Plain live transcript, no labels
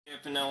Yeah,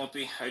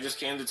 Penelope, I just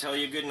came to tell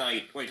you good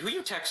night. Wait, who are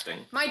you texting?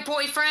 My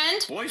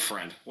boyfriend.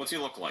 Boyfriend? What's he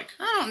look like?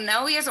 I don't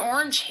know. He has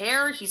orange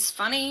hair. He's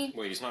funny.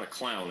 Wait, he's not a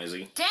clown, is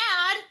he?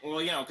 Dad!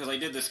 Well, you know, because I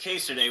did this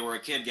case today where a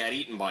kid got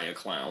eaten by a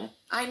clown.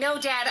 I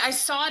know, Dad. I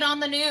saw it on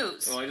the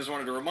news. Well, I just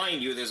wanted to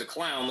remind you there's a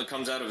clown that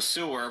comes out of a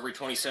sewer every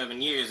 27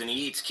 years and he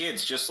eats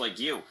kids just like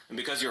you. And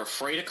because you're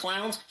afraid of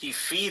clowns, he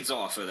feeds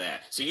off of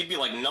that. So you'd be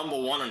like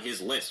 #1 on his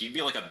list. You'd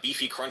be like a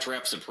beefy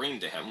Crunchwrap Supreme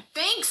to him.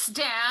 Thanks,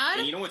 Dad.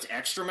 And you know what's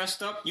extra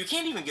messed up? You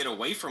can't even get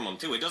away from him,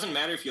 too. It doesn't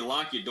matter if you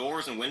lock your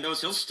doors and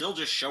windows, he'll still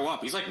just show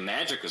up. He's like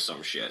magic or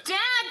some shit.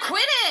 Dad,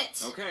 quit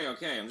it!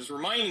 Okay. I'm just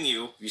reminding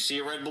you, if you see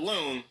a red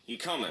balloon, he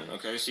coming,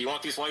 okay? So you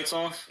want these lights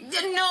off? No,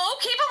 keep them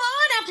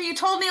on after you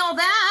told me all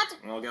that.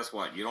 Well, guess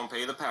what? You don't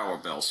pay the power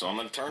bill, so I'm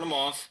gonna turn them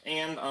off,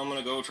 and I'm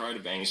gonna go try to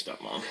bang your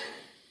stepmom.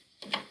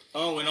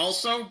 Oh, and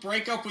also,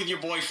 break up with your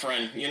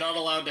boyfriend. You're not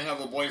allowed to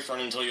have a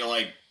boyfriend until you're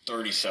like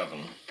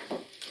 37. Ugh,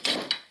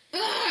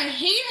 I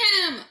hate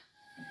him!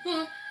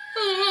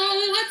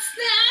 Oh, what's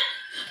that?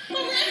 A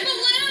red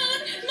balloon!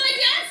 My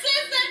dad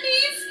says that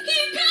means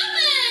he's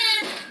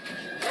coming!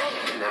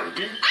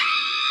 Penelope? Ah!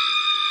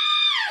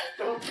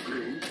 Don't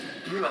scream.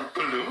 You like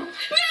balloons?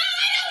 No,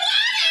 I don't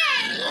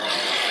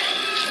want it!